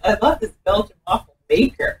waffles? I love this Belgian waffle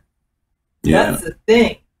maker. Yeah. That's the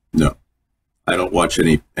thing. No, I don't watch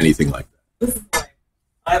anything like that. This is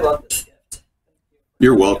I love this gift.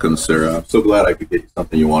 You're welcome, Sarah. I'm so glad I could get you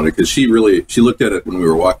something you wanted, because she looked at it when we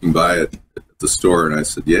were walking by it at the store, and I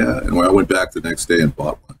said, yeah. And when I went back the next day and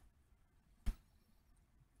bought one,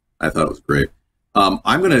 I thought it was great. I'm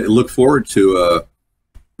going to look forward to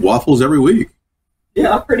waffles every week.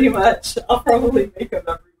 Yeah, pretty much. I'll probably make them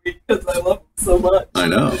every week because I love them so much. I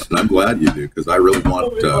know, and I'm glad you do, because I really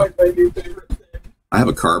want. My new favorite thing. I have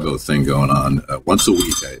a carbo thing going on. Once a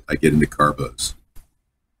week, I get into carbos.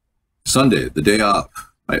 Sunday, the day off.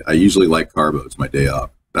 I usually like carbos, my day off.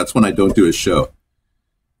 That's when I don't do a show.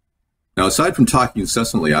 Now, aside from talking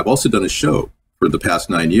incessantly, I've also done a show for the past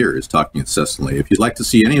 9 years, talking incessantly. If you'd like to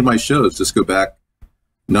see any of my shows, just go back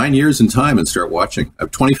 9 years in time and start watching. I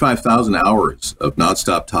have 25,000 hours of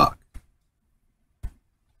nonstop talk.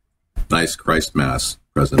 Nice Christ Mass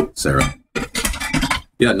present, Sarah.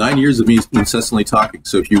 Yeah, 9 years of me incessantly talking.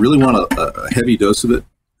 So if you really want a heavy dose of it,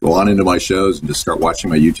 go on into my shows and just start watching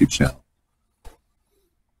my YouTube channel.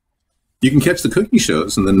 You can catch the cooking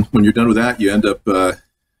shows, and then when you're done with that, you end up,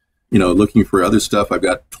 looking for other stuff. I've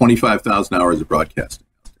got 25,000 hours of broadcasting.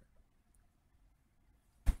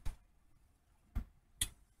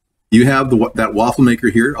 You have that waffle maker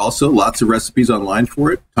here. Also, lots of recipes online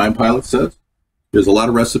for it. Time Pilot says there's a lot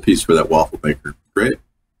of recipes for that waffle maker. Great.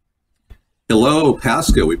 Hello,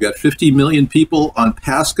 Pasca. We've got 50 million people on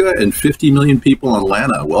Pasca and 50 million people on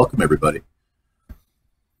Lana. Welcome, everybody.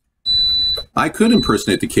 I could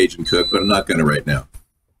impersonate the Cajun cook, but I'm not going to right now.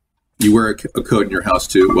 You wear a coat in your house,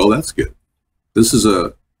 too? Well, that's good. This is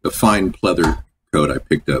a fine pleather coat I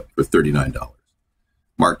picked up for $39,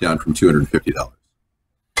 marked down from $250.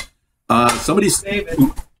 Somebody's... David.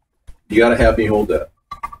 You got to have me hold that.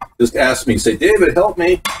 Just ask me, say, David, help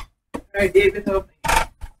me. All right, David, help me.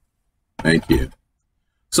 Thank you.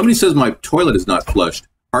 Somebody says my toilet is not flushed.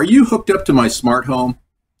 Are you hooked up to my smart home?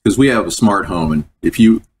 Because we have a smart home, and if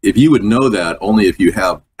you would know that, only if you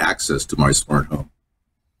have access to my smart home.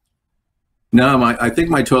 No, I think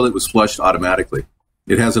my toilet was flushed automatically.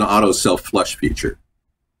 It has an auto self-flush feature.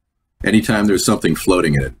 Anytime there's something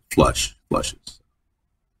floating in it, flushes.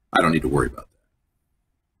 I don't need to worry about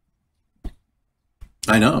that.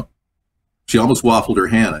 I know. She almost waffled her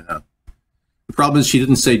hand, I know. The problem is she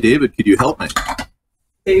didn't say, David, could you help me?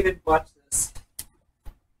 David, watch this.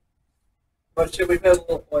 What should we put a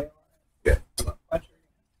little oil on it? Yeah, come on. Watch her.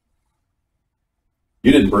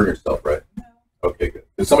 You didn't burn yourself, right? No. Okay, good.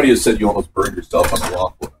 Because somebody has said you almost burned yourself on the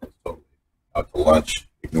waffle. I was totally out to lunch,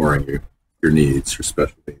 ignoring your needs, your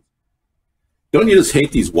special needs. Don't you just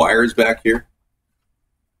hate these wires back here?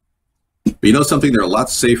 But you know something? They're a lot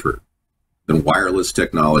safer than wireless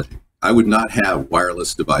technology. I would not have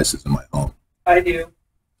wireless devices in my home. I do.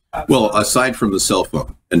 Well, aside from the cell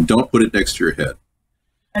phone. And don't put it next to your head.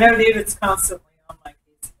 I know David's constantly on my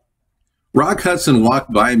case. Rock Hudson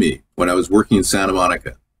walked by me when I was working in Santa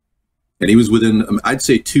Monica. And he was within, I'd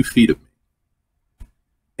say, 2 feet of me.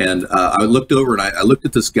 And I looked over and I looked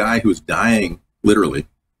at this guy who was dying, literally.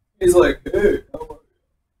 He's like, hey, how are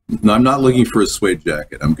you? No, I'm not looking for a suede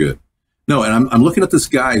jacket. I'm good. No, and I'm looking at this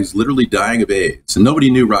guy who's literally dying of AIDS. And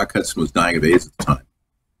nobody knew Rock Hudson was dying of AIDS at the time.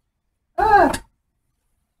 Ah.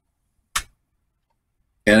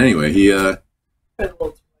 And anyway, he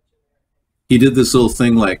did this little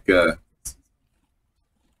thing like,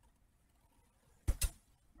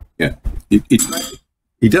 yeah, he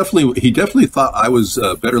definitely thought I was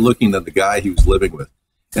better looking than the guy he was living with,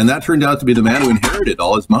 and that turned out to be the man who inherited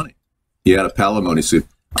all his money. He had a palimony suit.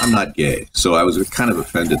 I'm not gay, so I was kind of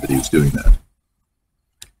offended that he was doing that.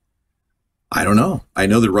 I don't know. I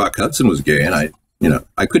know that Rock Hudson was gay, and I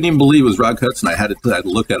couldn't even believe it was Rock Hudson. I had to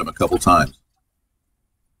look at him a couple times.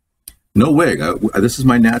 No wig. This is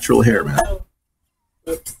my natural hair, man.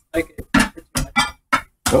 Oops. Okay.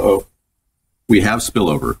 Uh-oh. We have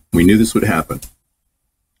spillover. We knew this would happen.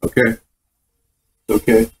 Okay.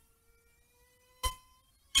 Okay.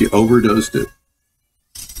 She overdosed it.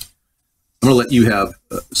 I'm going to let you have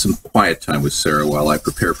some quiet time with Sarah while I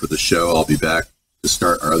prepare for the show. I'll be back to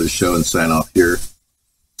start our other show and sign off here.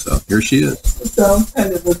 So here she is. It sounds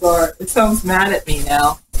kind of bizarre. It sounds mad at me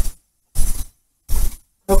now.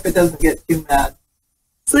 Hope it doesn't get too mad.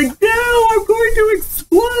 It's like, no, I'm going to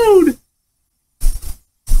explode.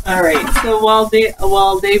 All right. So while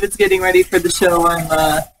David's getting ready for the show,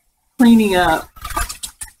 I'm cleaning up.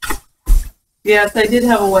 Yes, I did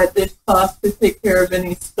have a wet dishcloth to take care of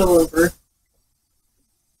any spillover.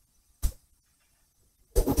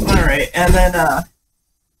 All right, and then I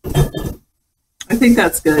think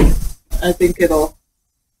that's good. I think it'll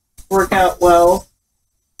work out well.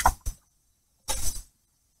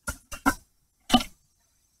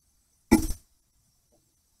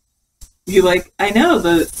 You like, I know,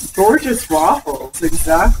 the gorgeous waffles,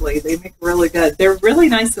 exactly. They make really good. They're really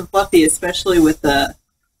nice and fluffy, especially with the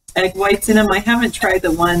egg whites in them. I haven't tried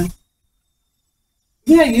the one.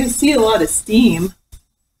 Yeah, you see a lot of steam.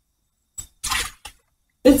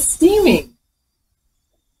 It's steaming.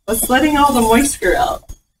 It's letting all the moisture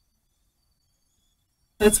out.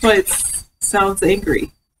 That's why it sounds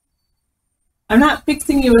angry. I'm not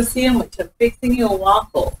fixing you a sandwich. I'm fixing you a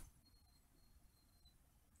waffle.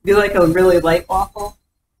 Do you like a really light waffle?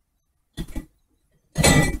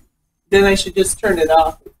 Then I should just turn it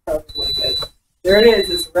off. It's probably good. There it is.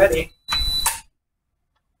 It's ready.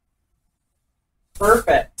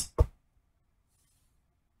 Perfect.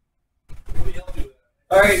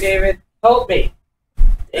 All right, David. Help me.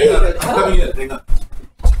 David, I'm coming in. Hang on.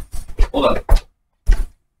 Hold on.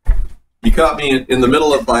 You caught me in the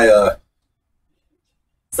middle of my...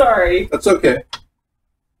 Sorry. That's okay.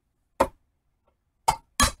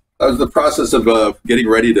 That was the process of getting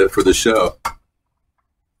ready for the show.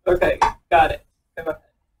 Okay, got it. Come on.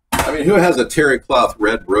 I mean, who has a terry cloth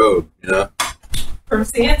red robe, you know? From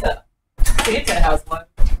Santa. Santa has one.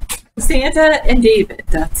 Santa and David,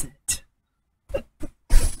 that's it.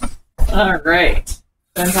 All right.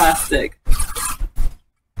 Fantastic.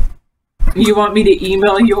 You want me to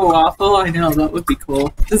email you a waffle? I know, that would be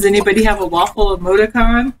cool. Does anybody have a waffle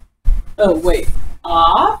emoticon? Oh, wait.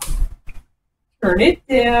 Off. Turn it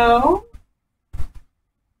down.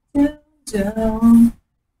 Down, down.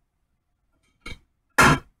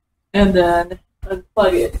 And then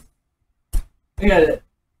unplug it. I gotta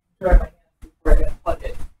dry my hands before I unplug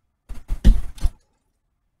it.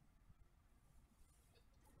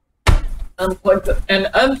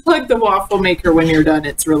 Unplug the waffle maker when you're done.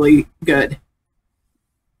 It's really good.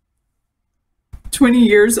 20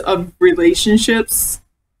 years of relationships.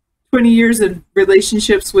 20 years of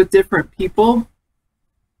relationships with different people.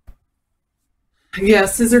 Yeah,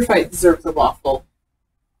 Scissor Fight deserves a waffle.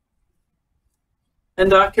 And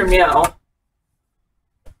Dr. Meow.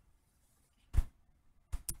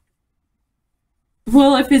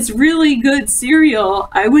 Well, if it's really good cereal,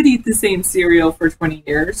 I would eat the same cereal for 20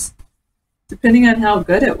 years. Depending on how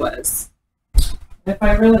good it was. If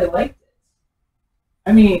I really liked it.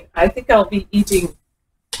 I mean, I think I'll be eating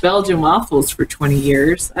Belgian waffles for 20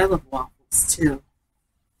 years. I love waffles too.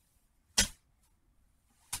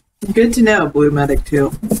 Good to know, Blue Medic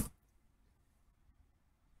 2.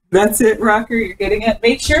 That's it, Rocker. You're getting it.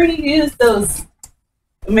 Make sure you use those.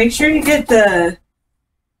 Make sure you get the.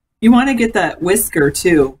 You want to get that whisker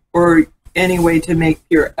too, or any way to make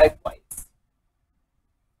pure egg whites.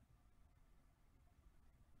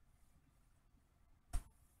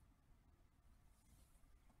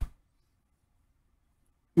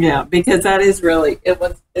 Yeah, because that is really, they're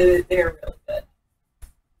really good.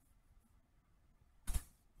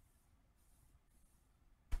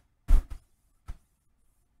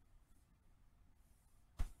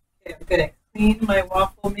 Okay, I'm going to clean my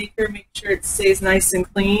waffle maker, make sure it stays nice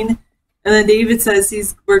and clean. And then David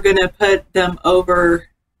says we're going to put them over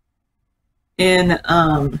in,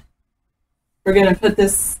 we're going to put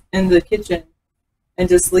this in the kitchen and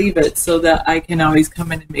just leave it so that I can always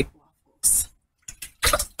come in and make waffles.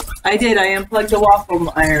 I did. I unplugged the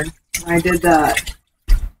waffle iron. I did that.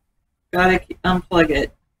 Gotta unplug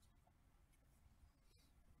it.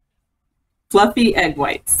 Fluffy egg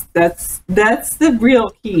whites. That's the real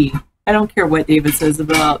key. I don't care what David says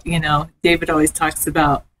about, David always talks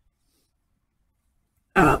about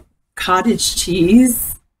cottage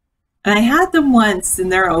cheese. And I had them once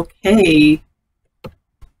and they're okay,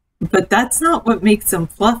 but that's not what makes them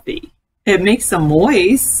fluffy. It makes them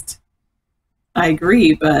moist. I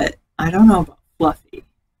agree, but I don't know about fluffy.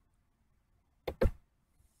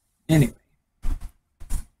 Anyway.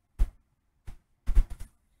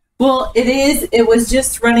 Well, it was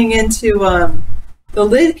just running into, the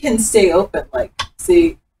lid can stay open, like,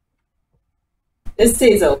 see, it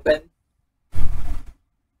stays open.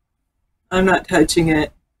 I'm not touching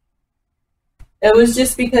it. It was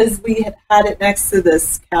just because we had it next to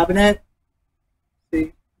this cabinet,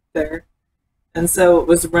 see, there, and so it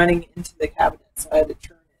was running into the cabinet, so I had to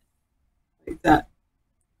turn it like that.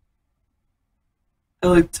 I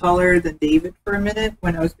looked taller than David for a minute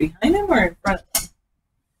when I was behind him or in front of him.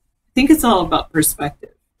 I think it's all about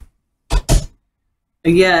perspective.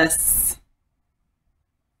 Yes.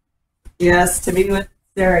 Yes, to be with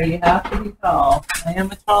Sarah, you have to be tall. I am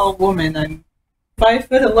a tall woman. I'm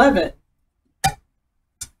 5'11".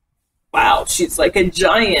 Wow, she's like a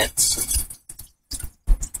giant.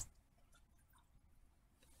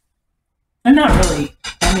 I'm not really,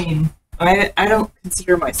 I don't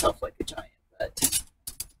consider myself like a giant, but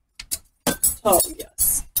tall,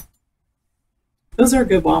 yes. Those are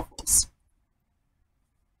good waffles.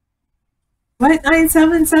 What,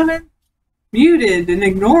 977? Muted and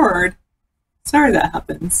ignored. Sorry that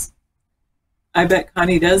happens. I bet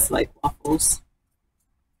Connie does like waffles.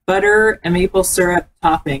 Butter and maple syrup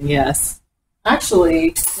topping, yes.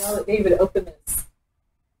 Actually, now that David opened this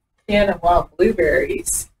can of wild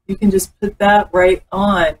blueberries, you can just put that right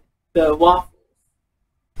on the waffles.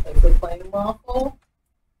 Like the plain waffle.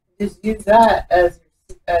 Just use that as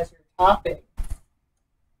your topping.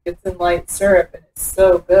 It's in light syrup and it's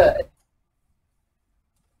so good.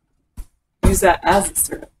 Use that as a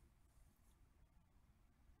syrup.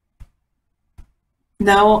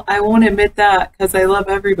 No, I won't admit that because I love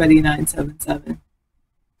everybody 977.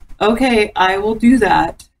 Okay, I will do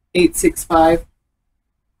that. 865.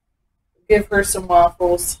 Give her some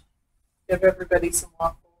waffles. Give everybody some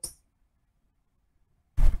waffles.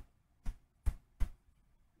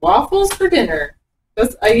 Waffles for dinner.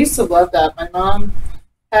 I used to love that. My mom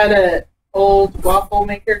had an old waffle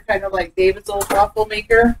maker, kind of like David's old waffle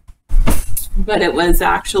maker, but it was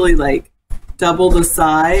actually like double the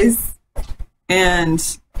size. And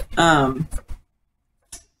that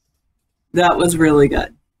was really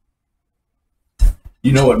good.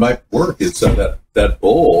 You know what might work is that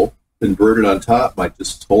bowl inverted on top might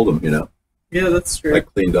just hold them, Yeah, that's true. Like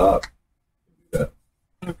cleaned up. Yeah.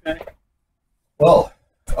 Okay. Well,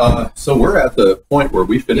 so we're at the point where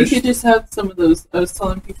we finished. You could just have some of those. I was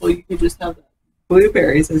telling people you could just have the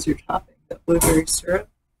blueberries as your topping, that blueberry syrup.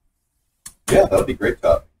 Yeah, that would be great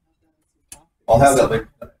topping. I'll have that later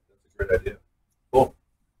tonight. That's a great idea. Cool.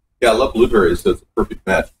 Yeah, I love blueberries, so it's a perfect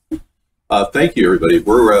match. Thank you, everybody.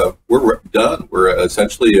 We're done. We're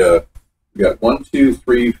essentially we got 1, 2,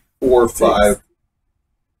 3, 4, 5,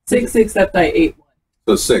 6, except I ate one.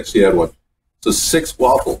 So 6. You had one. So 6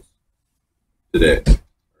 waffles today.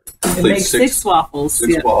 It makes 6 waffles.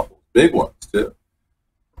 6 waffles, big ones too.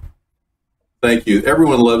 Thank you.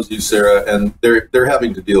 Everyone loves you, Sarah, and they're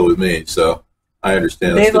having to deal with me, so I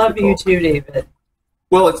understand. They love you too, David.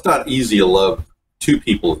 Well, it's not easy to love 2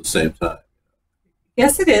 people at the same time.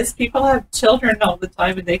 Yes, it is. People have children all the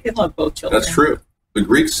time, and they can love both children. That's true. The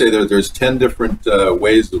Greeks say that there's 10 different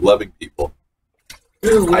ways of loving people.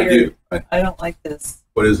 Ooh, I do. I don't like this.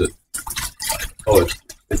 What is it? Oh,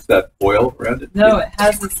 it's that oil around it? No, it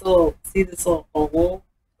has this little hole.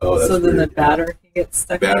 Oh, that's so then weird. the batter can get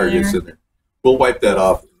stuck in there. Batter gets in there. We'll wipe that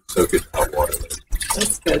off and soak it in hot water later.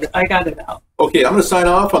 That's good. I got it out. Okay, I'm going to sign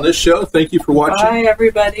off on this show. Thank you for watching. Bye,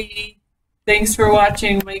 everybody. Thanks for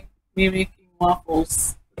watching me making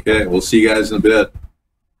waffles. Okay, we'll see you guys in a bit.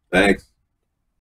 Thanks.